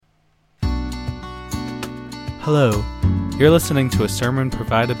Hello, you're listening to a sermon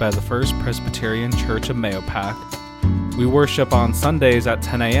provided by the First Presbyterian Church of Mahopac. We worship on Sundays at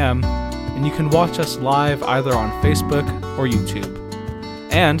 10 a.m., and you can watch us live either on Facebook or YouTube.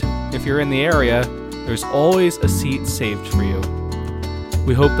 And if you're in the area, there's always a seat saved for you.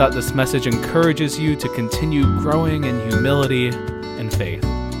 We hope that this message encourages you to continue growing in humility and faith.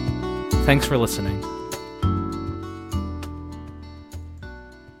 Thanks for listening.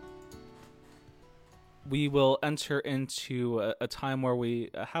 We will enter into a time where we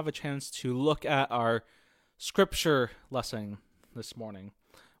have a chance to look at our scripture lesson this morning,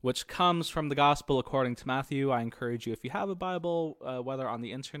 which comes from the Gospel according to Matthew. I encourage you, if you have a Bible, whether on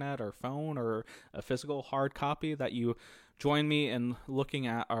the internet or phone or a physical hard copy, that you join me in looking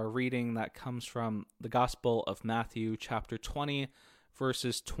at our reading that comes from the Gospel of Matthew, chapter 20,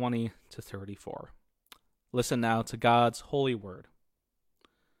 verses 20 to 34. Listen now to God's holy word.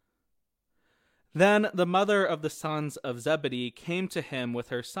 Then the mother of the sons of Zebedee came to him with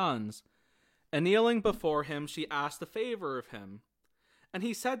her sons, and kneeling before him, she asked a favor of him. And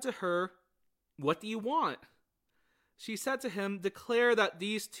he said to her, "What do you want?" She said to him, "Declare that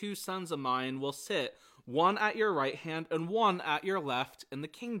these two sons of mine will sit, one at your right hand and one at your left, in the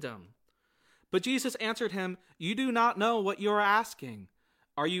kingdom." But Jesus answered him, "You do not know what you are asking.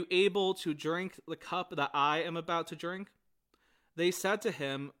 Are you able to drink the cup that I am about to drink?" They said to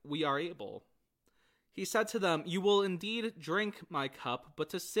him, "We are able." He said to them, "You will indeed drink my cup, but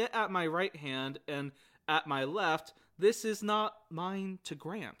to sit at my right hand and at my left, this is not mine to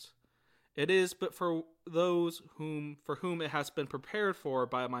grant. It is but for those for whom it has been prepared for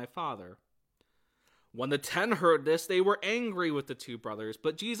by my Father." When the 10 heard this, they were angry with the two brothers,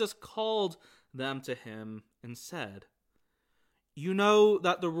 but Jesus called them to him and said, "You know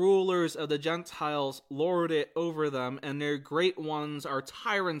that the rulers of the Gentiles lord it over them, and their great ones are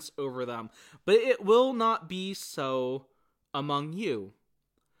tyrants over them. But it will not be so among you.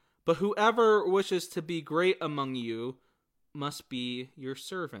 But whoever wishes to be great among you must be your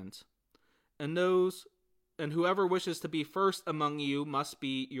servant. And whoever wishes to be first among you must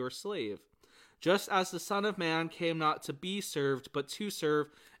be your slave. Just as the Son of Man came not to be served, but to serve,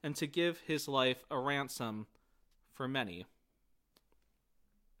 and to give his life a ransom for many."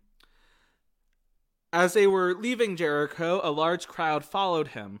 As they were leaving Jericho, a large crowd followed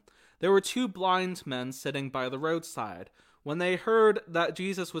him. There were 2 blind men sitting by the roadside. When they heard that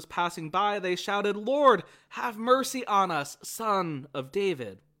Jesus was passing by, they shouted, "Lord, have mercy on us, Son of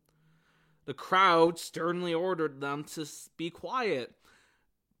David." The crowd sternly ordered them to be quiet,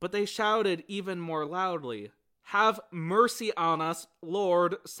 but they shouted even more loudly, "Have mercy on us,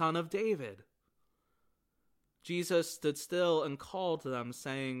 Lord, Son of David." Jesus stood still and called to them,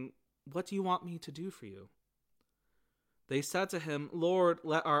 saying, "What do you want me to do for you?" They said to him, "Lord,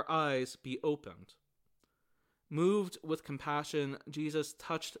 let our eyes be opened." Moved with compassion, Jesus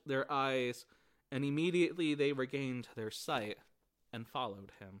touched their eyes, and immediately they regained their sight and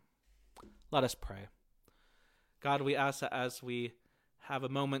followed him. Let us pray. God, we ask that as we have a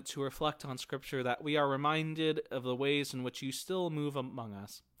moment to reflect on Scripture, that we are reminded of the ways in which you still move among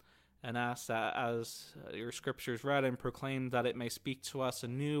us, and ask that as your Scripture is read and proclaimed, that it may speak to us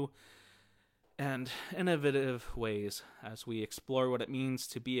in new and innovative ways as we explore what it means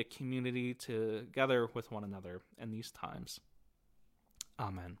to be a community together with one another in these times.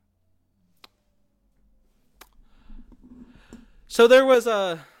 Amen. So there was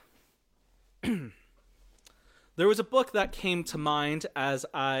a book that came to mind as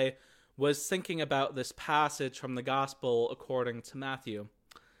I was thinking about this passage from the Gospel according to Matthew.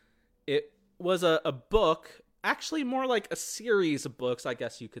 It was a book, actually more like a series of books, I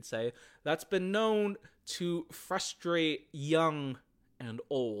guess you could say, that's been known to frustrate young and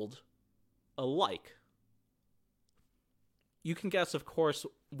old alike. You can guess, of course,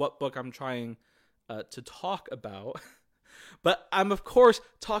 what book I'm trying to talk about, but I'm, of course,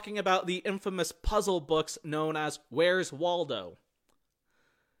 talking about the infamous puzzle books known as Where's Waldo?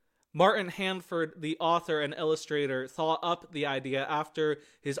 Martin Handford, the author and illustrator, thought up the idea after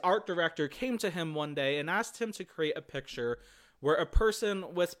his art director came to him one day and asked him to create a picture where a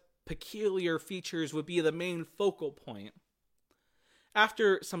person with peculiar features would be the main focal point.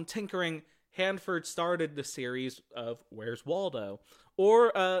 After some tinkering, Handford started the series of Where's Waldo?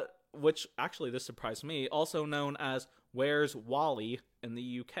 Or, which actually this surprised me, also known as Where's Wally in the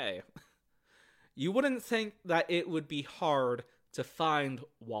UK. You wouldn't think that it would be hard to find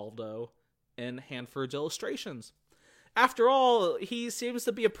Waldo in Handford's illustrations. After all, he seems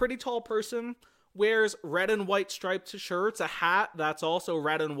to be a pretty tall person, wears red and white striped shirts, a hat that's also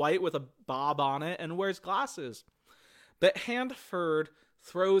red and white with a bob on it, and wears glasses. But Handford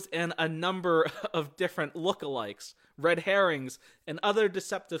throws in a number of different lookalikes, red herrings, and other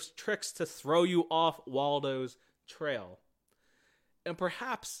deceptive tricks to throw you off Waldo's trail. And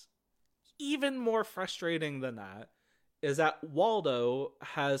perhaps even more frustrating than that is that Waldo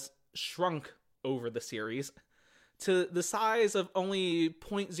has shrunk over the series to the size of only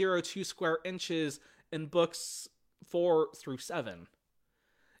 0.02 square inches in books 4 through 7.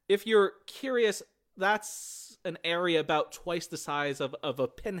 If you're curious, that's an area about twice the size of a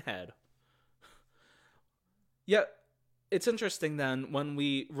pinhead. Yet, it's interesting then, when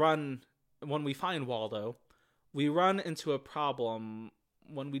we find Waldo, we run into a problem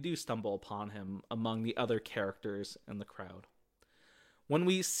when we do stumble upon him among the other characters in the crowd. When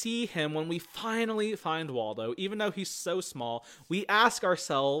we see him, when we finally find Waldo, even though he's so small, we ask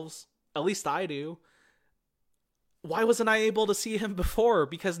ourselves, at least I do, why wasn't I able to see him before?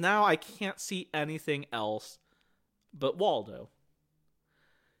 Because now I can't see anything else but Waldo.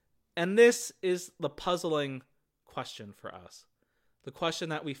 And this is the puzzling question for us. The question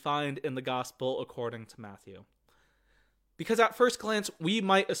that we find in the Gospel according to Matthew. Because at first glance, we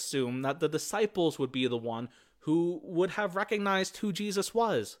might assume that the disciples would be the one who would have recognized who Jesus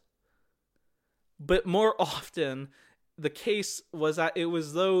was. But more often, the case was that it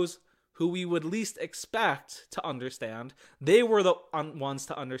was those who we would least expect to understand. They were the ones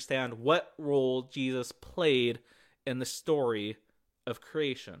to understand what role Jesus played in the story of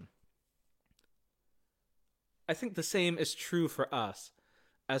creation. I think the same is true for us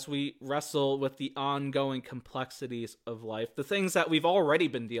as we wrestle with the ongoing complexities of life, the things that we've already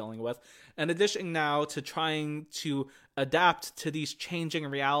been dealing with, in addition now to trying to adapt to these changing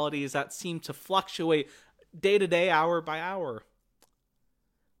realities that seem to fluctuate day to day, hour by hour.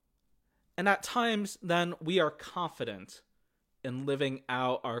 And at times, then, we are confident in living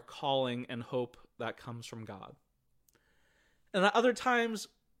out our calling and hope that comes from God. And at other times,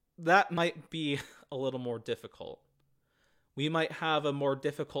 that might be a little more difficult. We might have a more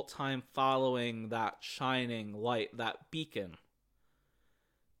difficult time following that shining light, that beacon.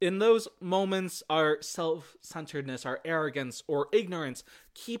 In those moments, our self-centeredness, our arrogance, or ignorance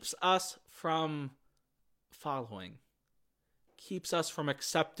keeps us from following, keeps us from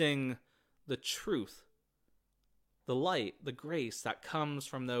accepting the truth, the light, the grace that comes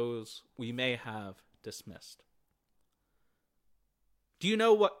from those we may have dismissed. Do you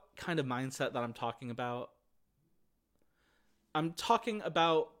know what kind of mindset that I'm talking about? I'm talking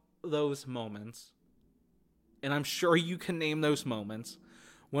about those moments, and I'm sure you can name those moments,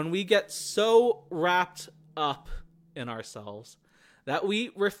 when we get so wrapped up in ourselves that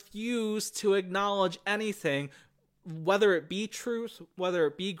we refuse to acknowledge anything, whether it be truth, whether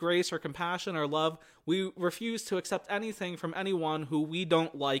it be grace or compassion or love. We refuse to accept anything from anyone who we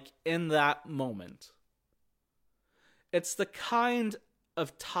don't like in that moment. It's the kind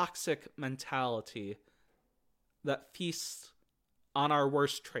of toxic mentality that feasts on our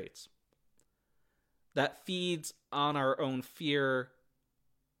worst traits, that feeds on our own fear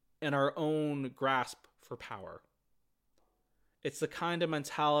and our own grasp for power. It's the kind of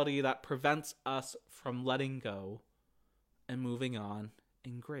mentality that prevents us from letting go and moving on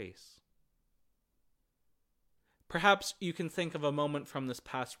in grace. Perhaps you can think of a moment from this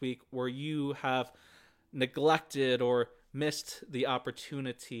past week where you have neglected or missed the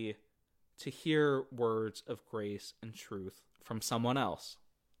opportunity to hear words of grace and truth from someone else.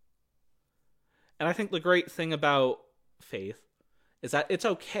 And I think the great thing about faith is that it's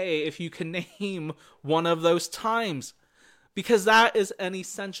okay if you can name one of those times, because that is an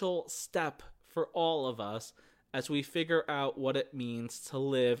essential step for all of us as we figure out what it means to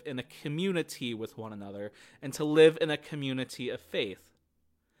live in a community with one another and to live in a community of faith.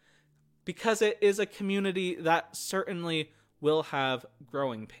 Because it is a community that certainly will have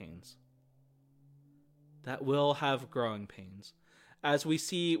growing pains. As we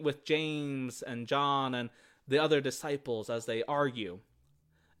see with James and John and the other disciples as they argue.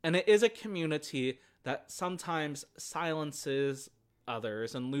 And it is a community that sometimes silences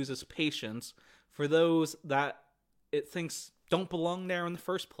others and loses patience for those that it thinks don't belong there in the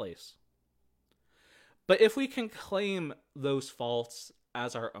first place. But if we can claim those faults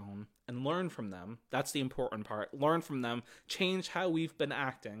as our own and learn from them, that's the important part, learn from them, change how we've been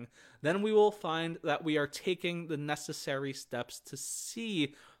acting, then we will find that we are taking the necessary steps to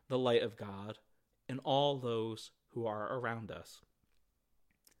see the light of God in all those who are around us.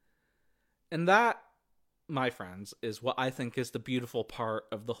 And that, my friends, is what I think is the beautiful part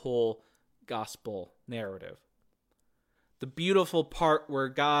of the whole gospel narrative. The beautiful part where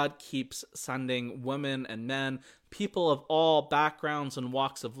God keeps sending women and men, people of all backgrounds and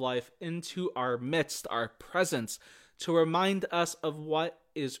walks of life, into our midst, our presence, to remind us of what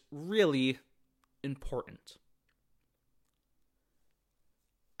is really important.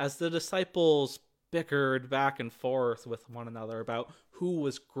 As the disciples bickered back and forth with one another about who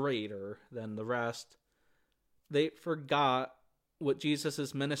was greater than the rest, they forgot what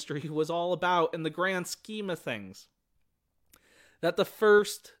Jesus' ministry was all about in the grand scheme of things. That the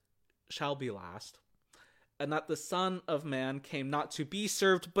first shall be last, and that the Son of Man came not to be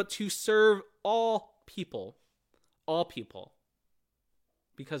served, but to serve all people,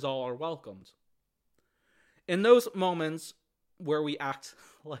 because all are welcomed. In those moments where we act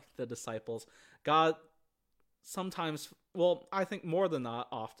like the disciples, God sometimes, well, I think more than not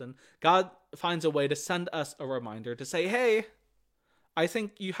often, God finds a way to send us a reminder to say, hey, I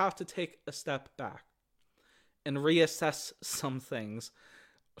think you have to take a step back and reassess some things,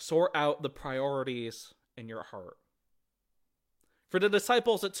 sort out the priorities in your heart. For the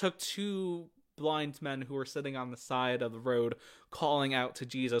disciples, it took two blind men who were sitting on the side of the road calling out to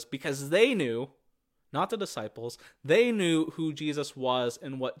Jesus because they knew, not the disciples, they knew who Jesus was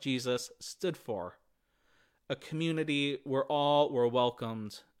and what Jesus stood for. A community where all were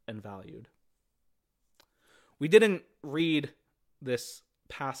welcomed and valued. We didn't read this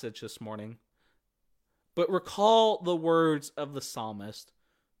passage this morning, but recall the words of the psalmist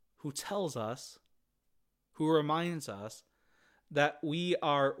who tells us, who reminds us that we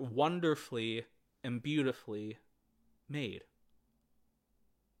are wonderfully and beautifully made.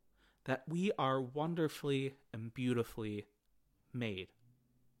 That we are wonderfully and beautifully made.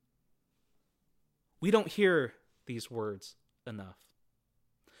 We don't hear these words enough.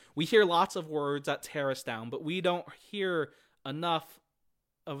 We hear lots of words that tear us down, but we don't hear enough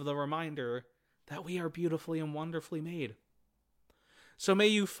of the reminder that we are beautifully and wonderfully made. So may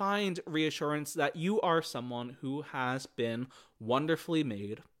you find reassurance that you are someone who has been wonderfully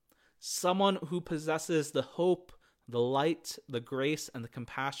made, someone who possesses the hope, the light, the grace, and the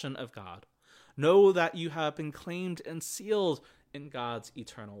compassion of God. Know that you have been claimed and sealed in God's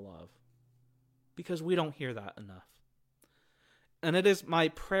eternal love, because we don't hear that enough. And it is my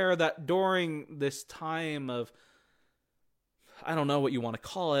prayer that during this time of, I don't know what you want to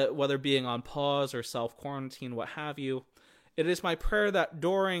call it, whether being on pause or self-quarantine, what have you, it is my prayer that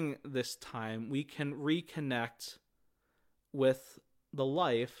during this time we can reconnect with the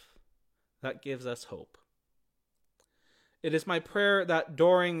life that gives us hope. It is my prayer that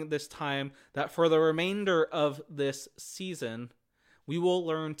during this time, that for the remainder of this season, we will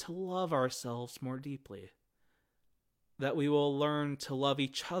learn to love ourselves more deeply. That we will learn to love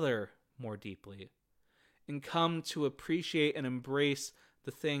each other more deeply. And come to appreciate and embrace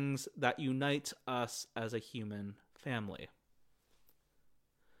the things that unite us as a human family.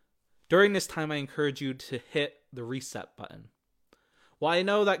 During this time, I encourage you to hit the reset button. While I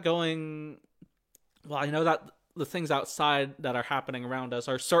know that the things outside that are happening around us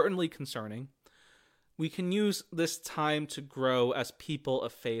are certainly concerning, we can use this time to grow as people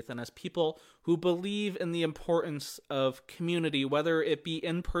of faith and as people who believe in the importance of community, whether it be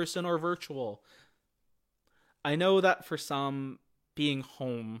in person or virtual. I know that for some, being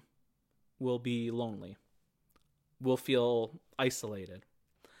home will be lonely, will feel isolated.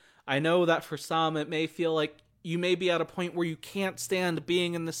 I know that for some, it may feel like you may be at a point where you can't stand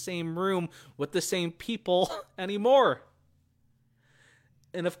being in the same room with the same people anymore.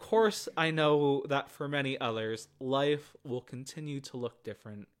 And of course, I know that for many others, life will continue to look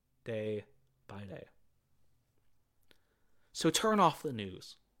different day by day. So turn off the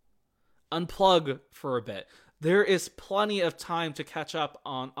news. Unplug for a bit. There is plenty of time to catch up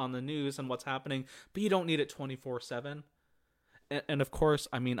on the news and what's happening, but you don't need it 24/7. And of course,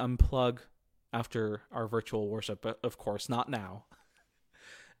 I mean unplug after our virtual worship, but of course not now.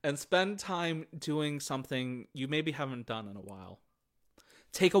 And spend time doing something you maybe haven't done in a while.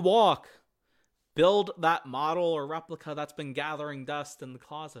 Take a walk. Build that model or replica that's been gathering dust in the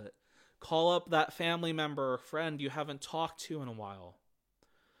closet. Call up that family member or friend you haven't talked to in a while.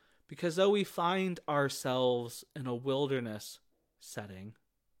 Because though we find ourselves in a wilderness setting,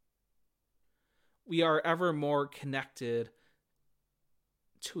 we are ever more connected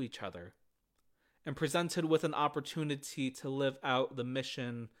to each other and presented with an opportunity to live out the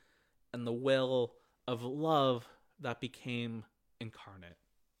mission and the will of love that became incarnate.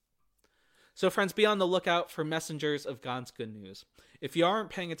 So friends, be on the lookout for messengers of God's good news. If you aren't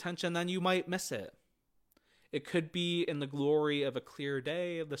paying attention, then you might miss it. It could be in the glory of a clear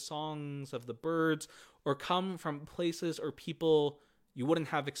day, of the songs of the birds, or come from places or people you wouldn't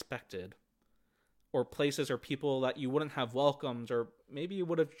have expected, or places or people that you wouldn't have welcomed, or maybe you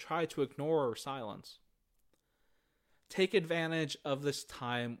would have tried to ignore or silence. Take advantage of this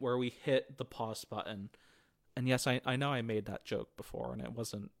time where we hit the pause button And yes, I know I made that joke before and it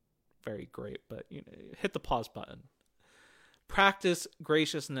wasn't very great, but hit the pause button. Practice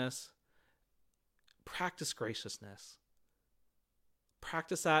graciousness. Practice graciousness.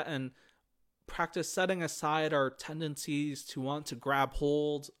 Practice that, and practice setting aside our tendencies to want to grab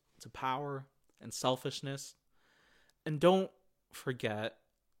hold to power and selfishness. And don't forget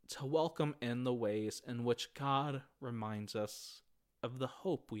to welcome in the ways in which God reminds us of the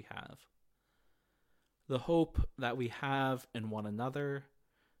hope we have. The hope that we have in one another,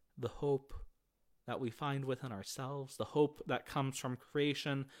 the hope that we find within ourselves, the hope that comes from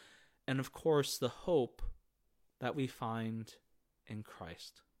creation, and of course, the hope that we find in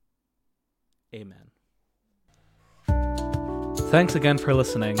Christ. Amen. Thanks again for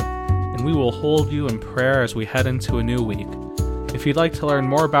listening, and we will hold you in prayer as we head into a new week. If you'd like to learn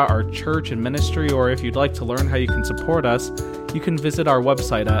more about our church and ministry, or if you'd like to learn how you can support us, you can visit our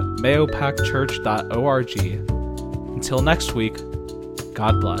website at mayopacchurch.org. Until next week,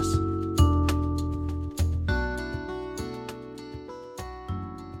 God bless.